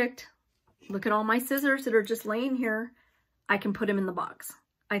perfect. Look at all my scissors that are just laying here. I can put them in the box.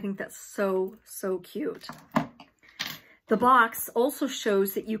 I think that's so, so cute. The box also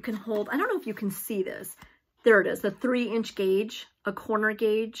shows that you can hold, I don't know if you can see this. There it is, the 3-inch gauge, a corner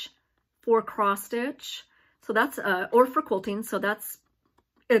gauge for cross stitch. So that's, or for quilting. So that's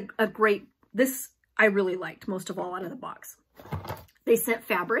a great, this I really liked most of all out of the box. They sent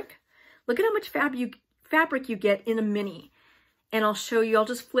fabric. Look at how much fabric you get in a mini. And I'll show you, I'll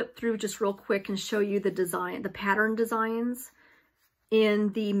just flip through just real quick and show you the design, the pattern designs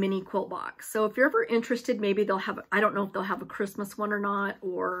in the mini quilt box. So if you're ever interested, maybe they'll have, I don't know if they'll have a Christmas one or not,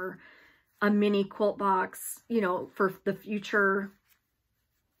 or a mini quilt box, you know, for the future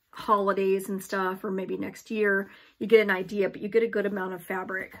holidays and stuff, or maybe next year, you get an idea, but you get a good amount of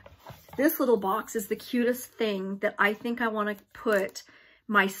fabric. This little box is the cutest thing that I think I want to put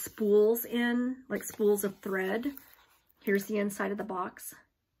my spools in, like spools of thread. Here's the inside of the box.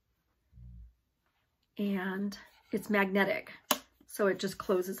 And it's magnetic, so it just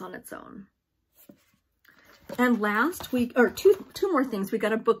closes on its own. And last week, or two more things, we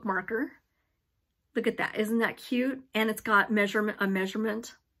got a bookmarker. Look at that, isn't that cute? And it's got a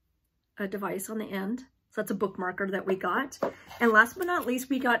measurement device on the end. So that's a bookmarker that we got. And last but not least,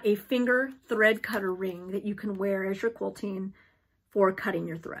 we got a finger thread cutter ring that you can wear as you're quilting for cutting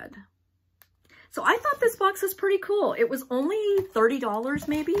your thread. So I thought this box was pretty cool. It was only $30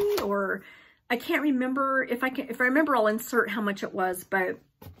 maybe, or I can't remember. If I remember, I'll insert how much it was, but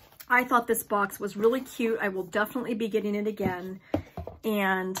I thought this box was really cute. I will definitely be getting it again.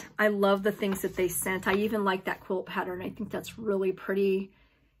 And I love the things that they sent. I even like that quilt pattern. I think that's really pretty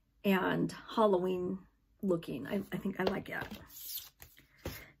and Halloween looking. I think I like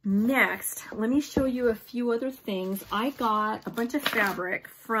it. Next, let me show you a few other things. I got a bunch of fabric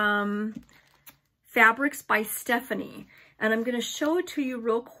from Fabrics by Stephanie, and I'm going to show it to you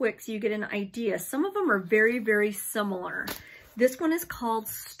real quick so you get an idea. Some of them are very, very similar. This one is called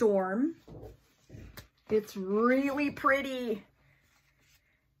Storm. It's really pretty.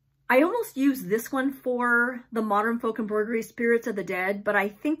 I almost used this one for the Modern Folk Embroidery Spirits of the Dead, but I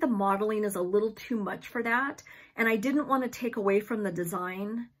think the modeling is a little too much for that, and I didn't want to take away from the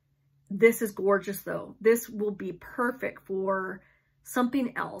design. This is gorgeous though. This will be perfect for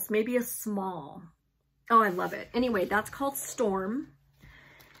something else, maybe a small. Oh, I love it. Anyway, that's called Storm.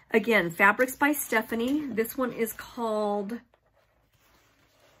 Again, Fabrics by Stephanie. This one is called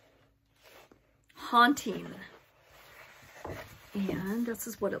Haunting. And this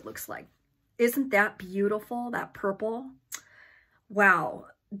is what it looks like. Isn't that beautiful, that purple? Wow,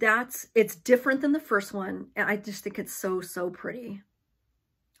 it's different than the first one. And I just think it's so, so pretty.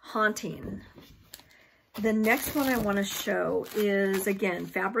 Haunting. The next one I want to show is, again,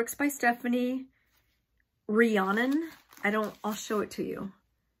 Fabrics by Stephanie. Rhiannon. I'll show it to you.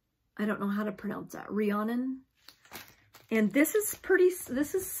 I don't know how to pronounce that. Rhiannon. And this is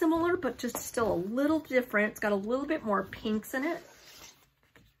similar, but just still a little different. It's got a little bit more pinks in it.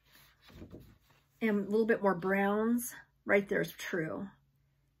 And a little bit more browns. Right there is true.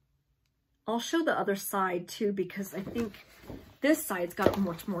 I'll show the other side too, because I think this side's got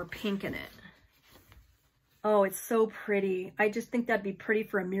much more pink in it. Oh, it's so pretty. I just think that'd be pretty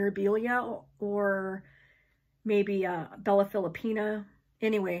for a Mirabilia or maybe a Bella Filipina.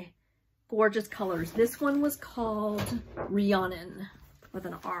 Anyway, gorgeous colors. This one was called Rhiannon with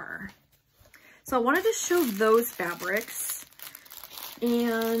an R. So I wanted to show those fabrics.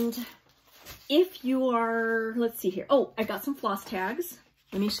 And if you are, let's see here. Oh, I got some floss tags.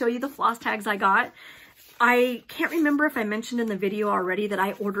 Let me show you the floss tags I got. I can't remember if I mentioned in the video already that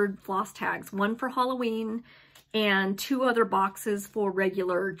I ordered floss tags, one for Halloween and 2 other boxes for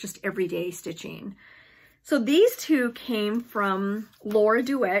regular, just everyday stitching. So these 2 came from Laura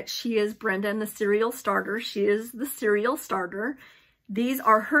Duet. She is Brenda and the Serial Starter. She is the Serial Starter. These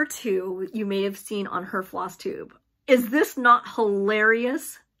are her two you may have seen on her Flosstube. Is this not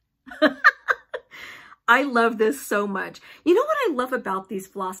hilarious? I love this so much. You know what I love about these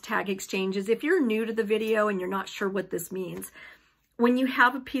floss tag exchanges? If you're new to the video and you're not sure what this means, when you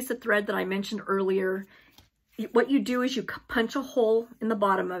have a piece of thread that I mentioned earlier, what you do is you punch a hole in the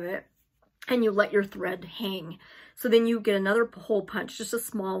bottom of it and you let your thread hang. So then you get another hole punch, just a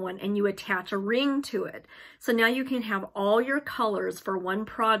small one, and you attach a ring to it. So now you can have all your colors for one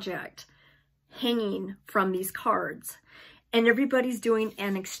project hanging from these cards. And everybody's doing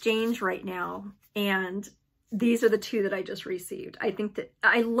an exchange right now. And these are the two that I just received. I think that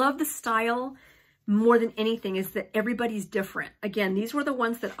I love the style more than anything is that everybody's different. Again, these were the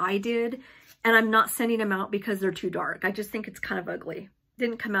ones that I did, and I'm not sending them out because they're too dark. I just think it's kind of ugly.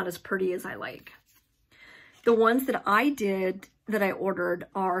 Didn't come out as pretty as I like. The ones that I did, that I ordered,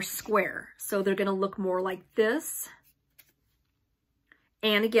 are square. So they're gonna look more like this.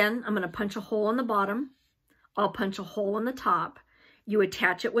 And again, I'm gonna punch a hole in the bottom. I'll punch a hole in the top. You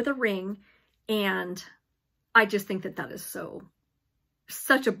attach it with a ring. And I just think that that is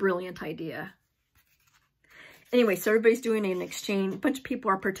such a brilliant idea. Anyway, so everybody's doing an exchange. A bunch of people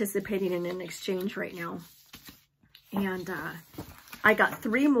are participating in an exchange right now. And I got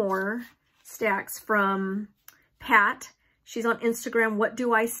 3 more stacks from Pat. She's on Instagram, What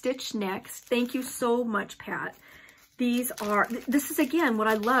Do I Stitch Next? Thank you so much, Pat. This is again, what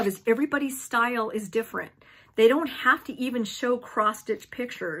I love is everybody's style is different. They don't have to even show cross-stitch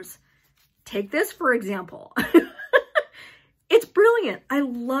pictures. Take this, for example. It's brilliant. I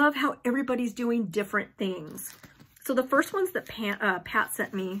love how everybody's doing different things. So the first ones that Pat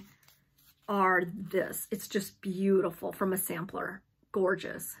sent me are this. It's just beautiful from a sampler.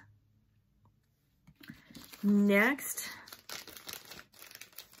 Gorgeous. Next.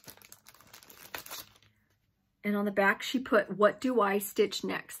 And on the back, she put, What Do I Stitch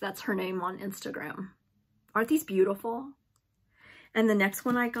Next? That's her name on Instagram. Aren't these beautiful? And the next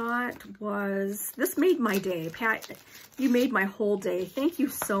one I got was, this made my day. Pat, you made my whole day. Thank you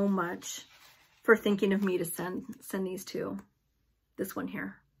so much for thinking of me to send these to. This one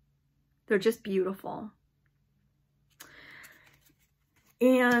here. They're just beautiful.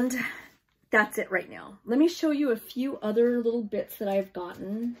 And that's it right now. Let me show you a few other little bits that I've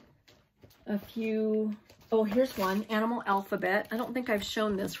gotten. Oh, here's one, Animal Alphabet. I don't think I've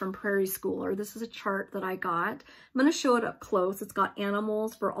shown this from Prairie Schooler. This is a chart that I got. I'm going to show it up close. It's got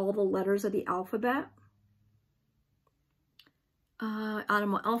animals for all the letters of the alphabet.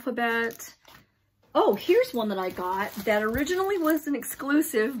 Animal Alphabet. Oh, here's one that I got that originally was an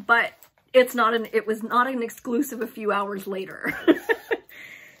exclusive, but it was not an exclusive a few hours later.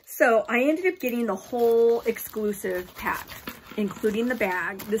 So I ended up getting the whole exclusive pack, including the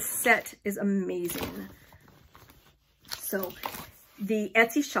bag. This set is amazing. So the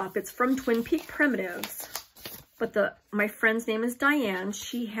Etsy shop, it's from Twin Peak Primitives, but my friend's name is Diane.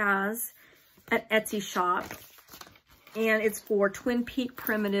 She has an Etsy shop, and it's for Twin Peak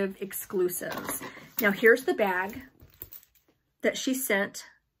Primitive exclusives. Now here's the bag that she sent.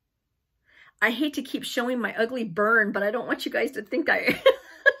 I hate to keep showing my ugly burn, but I don't want you guys to think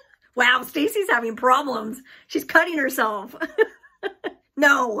wow, Stacy's having problems. She's cutting herself.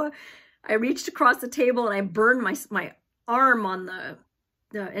 No, I reached across the table and I burned my arm on and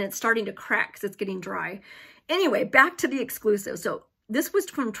it's starting to crack because it's getting dry. Anyway, back to the exclusive. So this was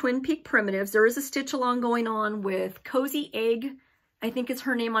from Twin Peak Primitives. There is a stitch along going on with Cozy Egg, I think is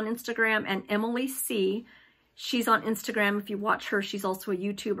her name on Instagram, and Emily C. She's on Instagram. If you watch her, she's also a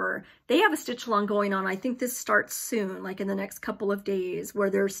YouTuber. They have a stitch along going on. I think this starts soon, like in the next couple of days, where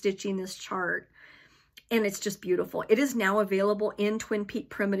they're stitching this chart. And it's just beautiful. It is now available in Twin Peak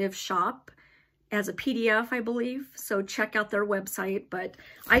Primitive shop as a PDF, I believe. So check out their website. But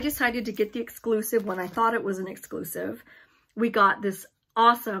I decided to get the exclusive when I thought it was an exclusive. We got this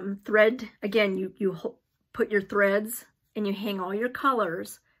awesome thread. Again, you put your threads and you hang all your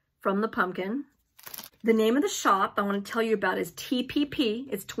colors from the pumpkin. The name of the shop I want to tell you about is TPP.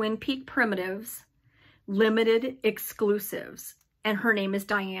 It's Twin Peak Primitives Limited Exclusives. And her name is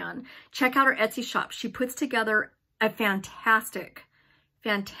Diane. Check out her Etsy shop. She puts together a fantastic,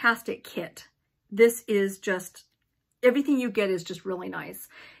 fantastic kit. This is just, everything you get is just really nice.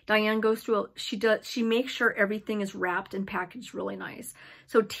 Diane goes through, she makes sure everything is wrapped and packaged really nice.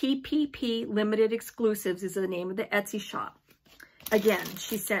 So TPP Limited Exclusives is the name of the Etsy shop. Again,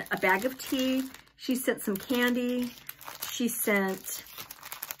 she sent a bag of tea. She sent some candy. She sent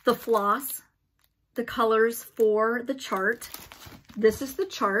the floss, the colors for the chart. This is the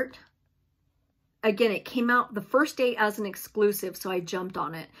chart. again, it came out the first day as an exclusive, so I jumped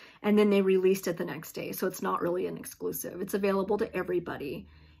on it. And then they released it the next day, so it's not really an exclusive. It's available to everybody.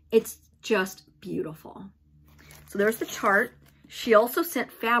 It's just beautiful. So there's the chart. She also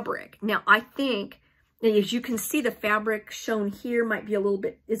sent fabric. Now, I think, as you can see, the fabric shown here might be a little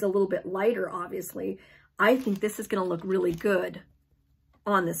bit lighter, obviously. I think this is going to look really good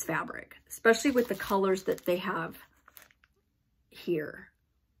on this fabric, especially with the colors that they have here.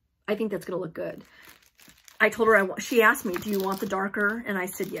 I think that's going to look good. I told her, she asked me, do you want the darker? And I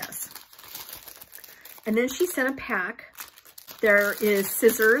said yes. And then she sent a pack. There is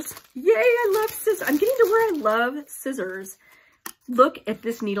scissors. Yay, I love scissors. I'm getting to where I love scissors. Look at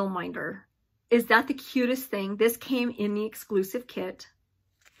this needle minder. Is that the cutest thing? This came in the exclusive kit.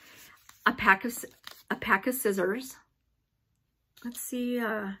 A pack of scissors. Let's see.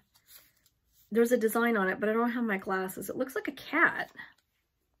 There's a design on it, but I don't have my glasses. It looks like a cat.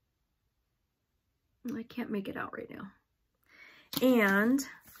 I can't make it out right now. And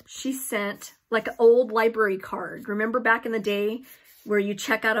she sent like an old library card. Remember back in the day where you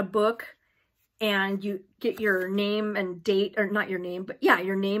check out a book and you get your name and date, or not your name, but yeah,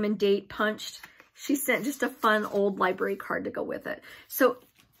 your name and date punched? She sent just a fun old library card to go with it. So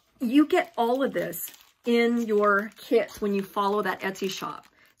you get all of this in your kits when you follow that Etsy shop.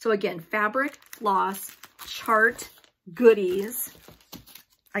 So again, fabric, floss, chart, goodies.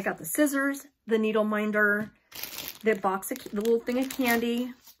 I got the scissors, the needle minder, the little thing of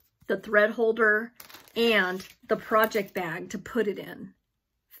candy, the thread holder, and the project bag to put it in.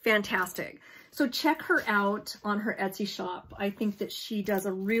 Fantastic. So check her out on her Etsy shop. I think that she does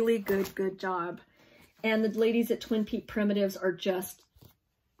a really good job. And the ladies at Twin Peak Primitives are just,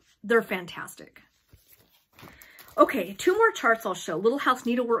 they're fantastic. Okay, 2 more charts I'll show. Little House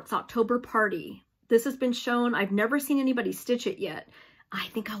Needleworks October Party. This has been shown. I've never seen anybody stitch it yet. I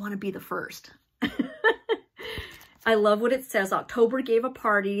think I want to be the first. I love what it says. October gave a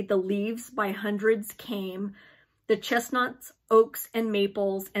party. The leaves by hundreds came. The chestnuts, oaks, and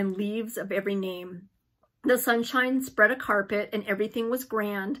maples, and leaves of every name. The sunshine spread a carpet, and everything was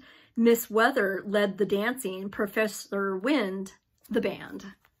grand. Miss Weather led the dancing. Professor Wind, the band.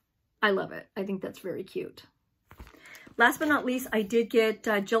 I love it. I think that's very cute. Last but not least, I did get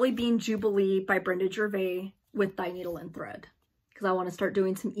Jelly Bean Jubilee by Brenda Gervais with Dye Needle and Thread, because I want to start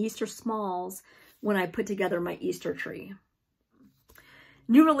doing some Easter smalls when I put together my Easter tree.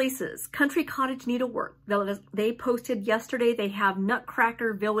 New releases, Country Cottage Needlework. They posted yesterday, they have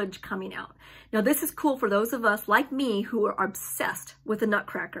Nutcracker Village coming out. Now this is cool for those of us like me who are obsessed with the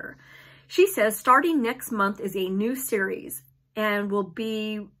Nutcracker. She says starting next month is a new series and will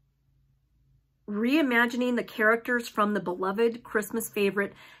be reimagining the characters from the beloved Christmas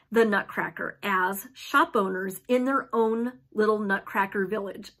favorite, the Nutcracker, as shop owners in their own little Nutcracker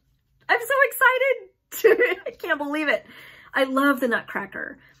village. I'm so excited. I can't believe it. I love the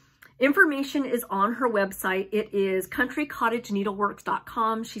Nutcracker. Information is on her website. It is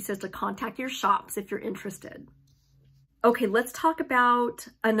countrycottageneedleworks.com. She says to contact your shops if you're interested. Okay, let's talk about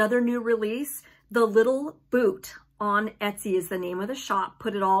another new release. The Little Boot on Etsy is the name of the shop.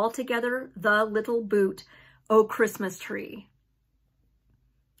 Put it all together. The Little Boot. Oh, Christmas tree.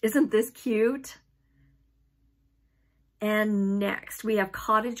 Isn't this cute? And next we have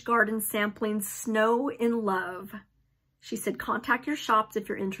Cottage Garden sampling Snow in Love. She said, contact your shops if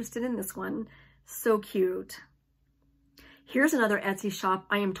you're interested in this one. So cute. Here's another Etsy shop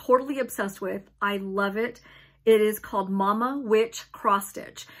I am totally obsessed with. I love it. It is called Mama Witch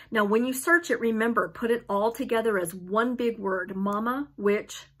CrossStitch. Now, when you search it, remember, put it all together as one big word, Mama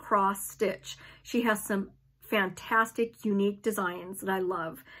Witch CrossStitch. She has some fantastic, unique designs that I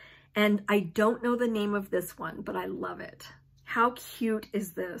love. And I don't know the name of this one, but I love it. How cute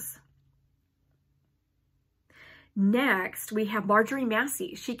is this? Next, we have Marjorie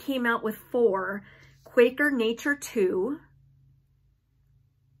Massey. She came out with 4, Quaker Nature 2.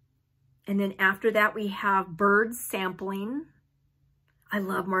 And then after that, we have Birds Sampling. I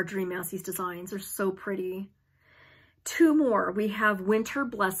love Marjorie Massey's designs. They're so pretty. 2 more. We have Winter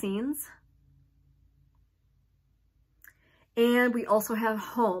Blessings. And we also have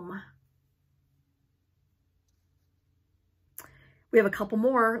Home. We have a couple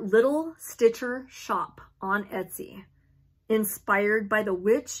more. Little Stitcher Shop on Etsy. Inspired by the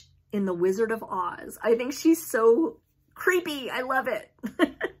witch in The Wizard of Oz. I think she's so creepy. I love it.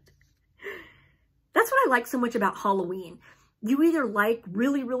 That's what I like so much about Halloween. You either like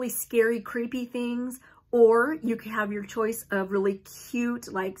really, really scary, creepy things, or you can have your choice of really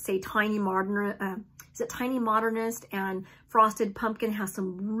cute, like say Tiny Modernist, is it Tiny Modernist, and Frosted Pumpkin has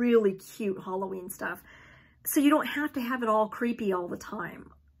some really cute Halloween stuff. So you don't have to have it all creepy all the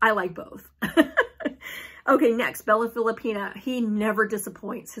time. I like both. Okay, next, Bella Filipina. He never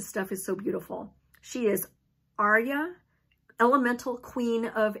disappoints. His stuff is so beautiful. She is Arya, Elemental Queen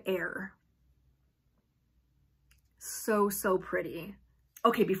of Air. So, so pretty.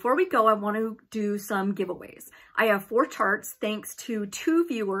 Okay, before we go, I want to do some giveaways. I have 4 charts thanks to 2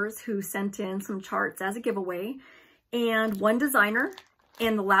 viewers who sent in some charts as a giveaway, and 1 designer,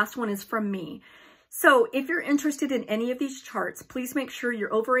 and the last one is from me. So if you're interested in any of these charts, please make sure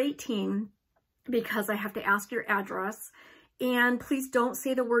you're over 18 because I have to ask your address. And please don't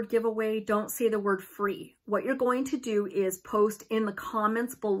say the word giveaway, don't say the word free. What you're going to do is post in the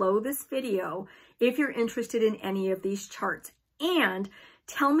comments below this video if you're interested in any of these charts. And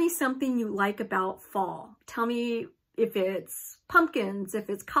tell me something you like about fall. Tell me if it's pumpkins, if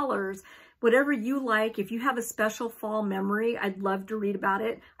it's colors, whatever you like. If you have a special fall memory, I'd love to read about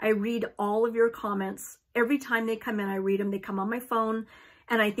it. I read all of your comments. Every time they come in, I read them. They come on my phone.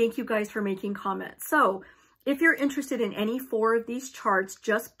 And I thank you guys for making comments. So if you're interested in any 4 of these charts,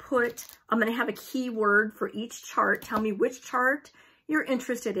 just put, I'm going to have a keyword for each chart. Tell me which chart you're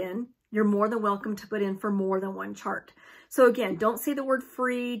interested in. You're more than welcome to put in for more than 1 chart. So again, don't say the word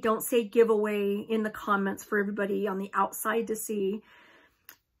free. Don't say giveaway in the comments for everybody on the outside to see.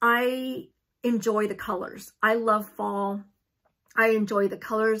 I enjoy the colors. I love fall. I enjoy the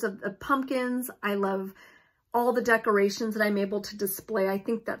colors of the pumpkins. I love all the decorations that I'm able to display. I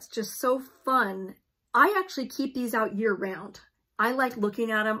think that's just so fun. I actually keep these out year round. I like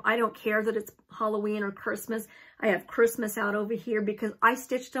looking at them. I don't care that it's Halloween or Christmas. I have Christmas out over here because I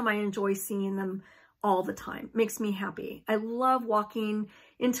stitched them. I enjoy seeing them all the time. Makes me happy. I love walking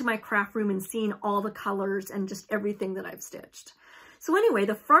into my craft room and seeing all the colors and just everything that I've stitched. So anyway,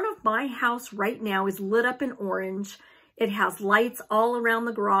 the front of my house right now is lit up in orange. It has lights all around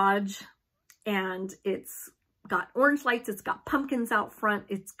the garage and it's got orange lights. It's got pumpkins out front.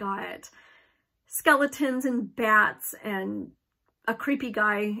 It's got skeletons and bats and a creepy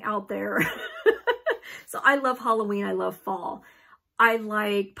guy out there. So I love Halloween. I love fall. I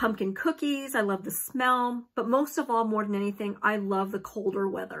like pumpkin cookies. I love the smell, but most of all, more than anything, I love the colder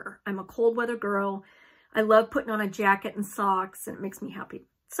weather. I'm a cold weather girl. I love putting on a jacket and socks and it makes me happy.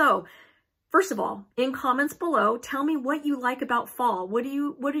 So first of all, in comments below, tell me what you like about fall. What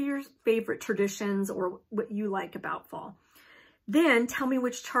are your favorite traditions or what you like about fall? Then tell me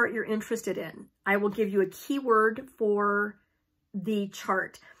which chart you're interested in. I will give you a keyword for the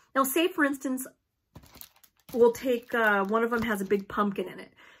chart. Now, say for instance, we'll take one of them has a big pumpkin in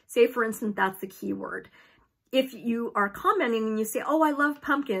it. Say for instance, that's the keyword. If you are commenting and you say, oh, I love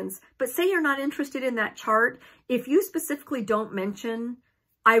pumpkins, but say you're not interested in that chart, if you specifically don't mention,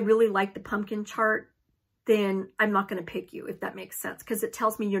 I really like the pumpkin chart, then I'm not going to pick you, if that makes sense, because it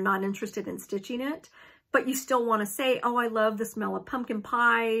tells me you're not interested in stitching it, but you still want to say, oh, I love the smell of pumpkin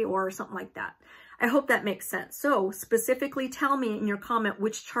pie or something like that. I hope that makes sense. So specifically tell me in your comment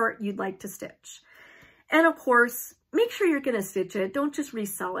which chart you'd like to stitch. And of course, make sure you're going to stitch it. Don't just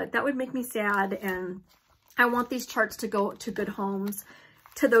resell it. That would make me sad. And I want these charts to go to good homes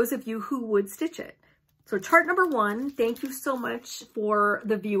to those of you who would stitch it. So chart number 1, thank you so much for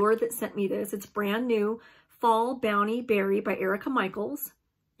the viewer that sent me this. It's brand new, Fall Bounty Berry by Erica Michaels.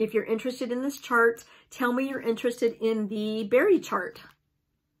 If you're interested in this chart, tell me you're interested in the berry chart.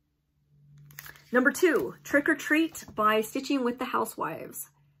 Number 2, Trick or Treat by Stitching with the Housewives.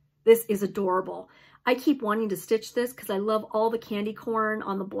 This is adorable. I keep wanting to stitch this because I love all the candy corn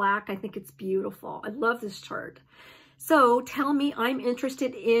on the black. I think it's beautiful. I love this chart. So tell me I'm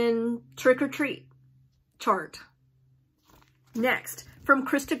interested in Trick or Treat chart. Next, from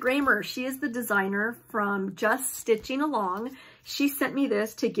Krista Gramer. She is the designer from Just Stitching Along. She sent me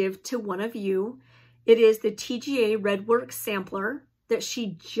this to give to one of you. It is the TGA Redwork sampler that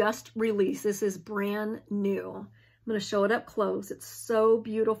she just released. This is brand new. I'm going to show it up close. It's so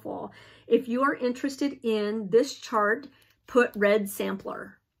beautiful. If you are interested in this chart, put red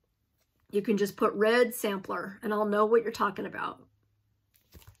sampler. You can just put red sampler and I'll know what you're talking about.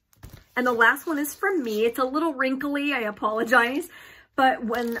 And the last one is from me. It's a little wrinkly, I apologize. But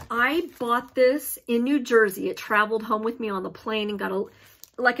when I bought this in New Jersey, it traveled home with me on the plane and got a,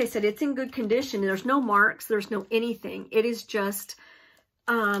 like I said, it's in good condition. There's no marks, there's no anything. It is just,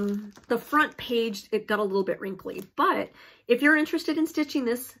 the front page, it got a little bit wrinkly. But if you're interested in stitching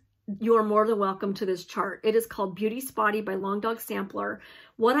this, you are more than welcome to this chart. It is called Beauty Spotty by Long Dog Sampler.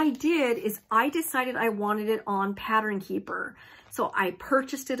 What I did is I decided I wanted it on Pattern Keeper. So I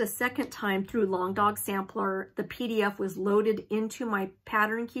purchased it a second time through Long Dog Sampler. The PDF was loaded into my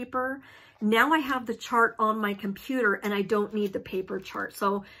Pattern Keeper. Now I have the chart on my computer and I don't need the paper chart.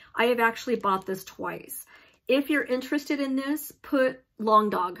 So I have actually bought this twice. If you're interested in this, put Long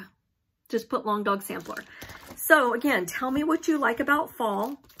Dog. Just put Long Dog Sampler. So again, tell me what you like about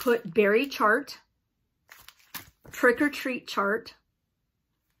fall. Put berry chart, trick or treat chart,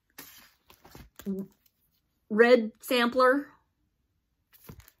 red sampler,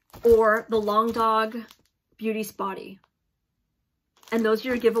 or the Long Dog Beauty Spotty. And those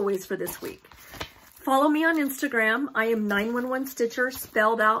are your giveaways for this week. Follow me on Instagram. I am 911Stitcher,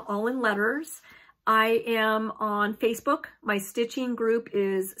 spelled out all in letters. I am on Facebook. My stitching group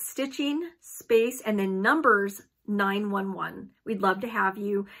is Stitching space and then numbers 911. We'd love to have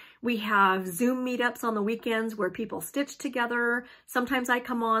you. We have Zoom meetups on the weekends where people stitch together. Sometimes I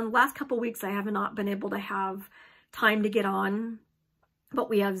come on. Last couple weeks I have not been able to have time to get on, but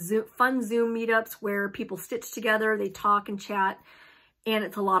we have fun Zoom meetups where people stitch together, they talk and chat, and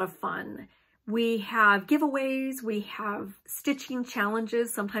it's a lot of fun. We have giveaways, we have stitching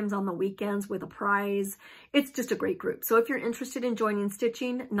challenges, sometimes on the weekends with a prize. It's just a great group. So if you're interested in joining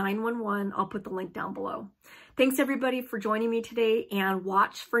Stitching 911, I'll put the link down below. Thanks everybody for joining me today, and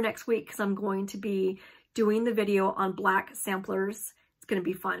watch for next week because I'm going to be doing the video on black samplers. It's going to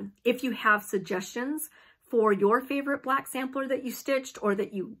be fun. If you have suggestions for your favorite black sampler that you stitched or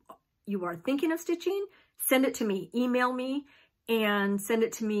that you are thinking of stitching, send it to me, email me, and send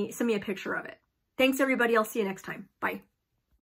it to me, send me a picture of it. Thanks everybody. I'll see you next time. Bye.